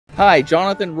Hi,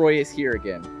 Jonathan Royas here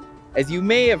again. As you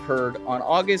may have heard, on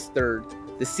August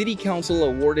 3rd, the City Council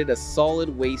awarded a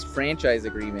solid waste franchise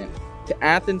agreement to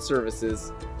Athens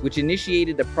Services, which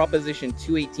initiated the Proposition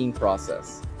 218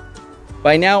 process.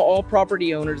 By now, all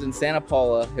property owners in Santa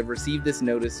Paula have received this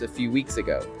notice a few weeks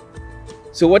ago.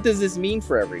 So what does this mean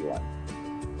for everyone?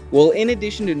 Well, in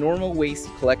addition to normal waste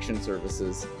collection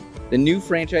services, the new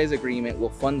franchise agreement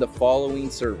will fund the following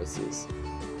services: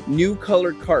 new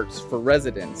colored carts for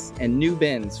residents and new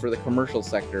bins for the commercial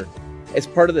sector as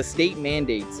part of the state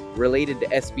mandates related to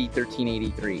SB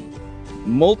 1383,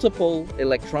 multiple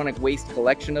electronic waste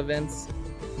collection events,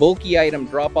 bulky item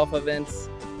drop-off events,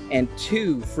 and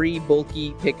 2 free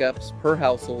bulky pickups per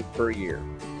household per year.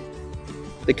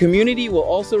 The community will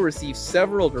also receive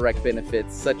several direct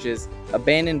benefits, such as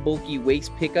abandoned bulky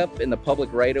waste pickup in the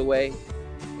public right-of-way,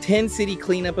 10 city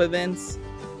cleanup events,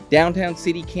 downtown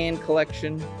city can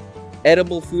collection,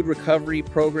 edible food recovery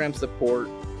program support,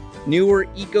 newer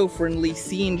eco-friendly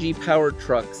CNG-powered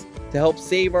trucks to help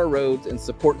save our roads and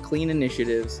support clean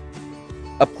initiatives,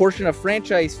 a portion of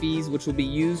franchise fees which will be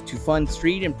used to fund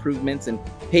street improvements and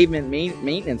pavement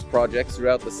maintenance projects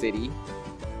throughout the city,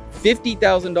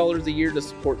 $50,000 a year to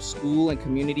support school and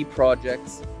community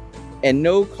projects, and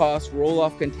no-cost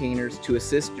roll-off containers to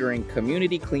assist during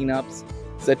community cleanups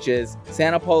such as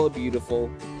Santa Paula Beautiful,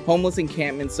 homeless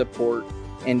encampment support,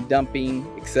 and dumping,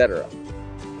 etc.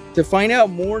 To find out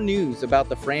more news about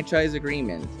the franchise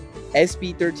agreement,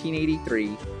 SB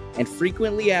 1383, and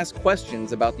frequently asked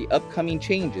questions about the upcoming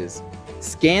changes,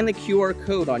 scan the QR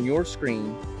code on your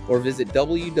screen or visit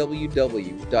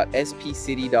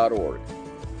www.spcity.org.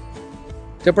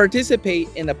 To participate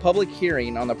in the public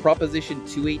hearing on the Proposition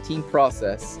 218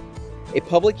 process, a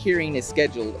public hearing is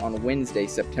scheduled on Wednesday,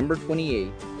 September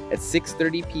 28th at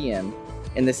 6:30 p.m.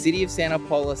 in the City of Santa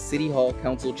Paula City Hall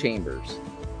Council Chambers.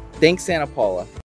 Thanks, Santa Paula.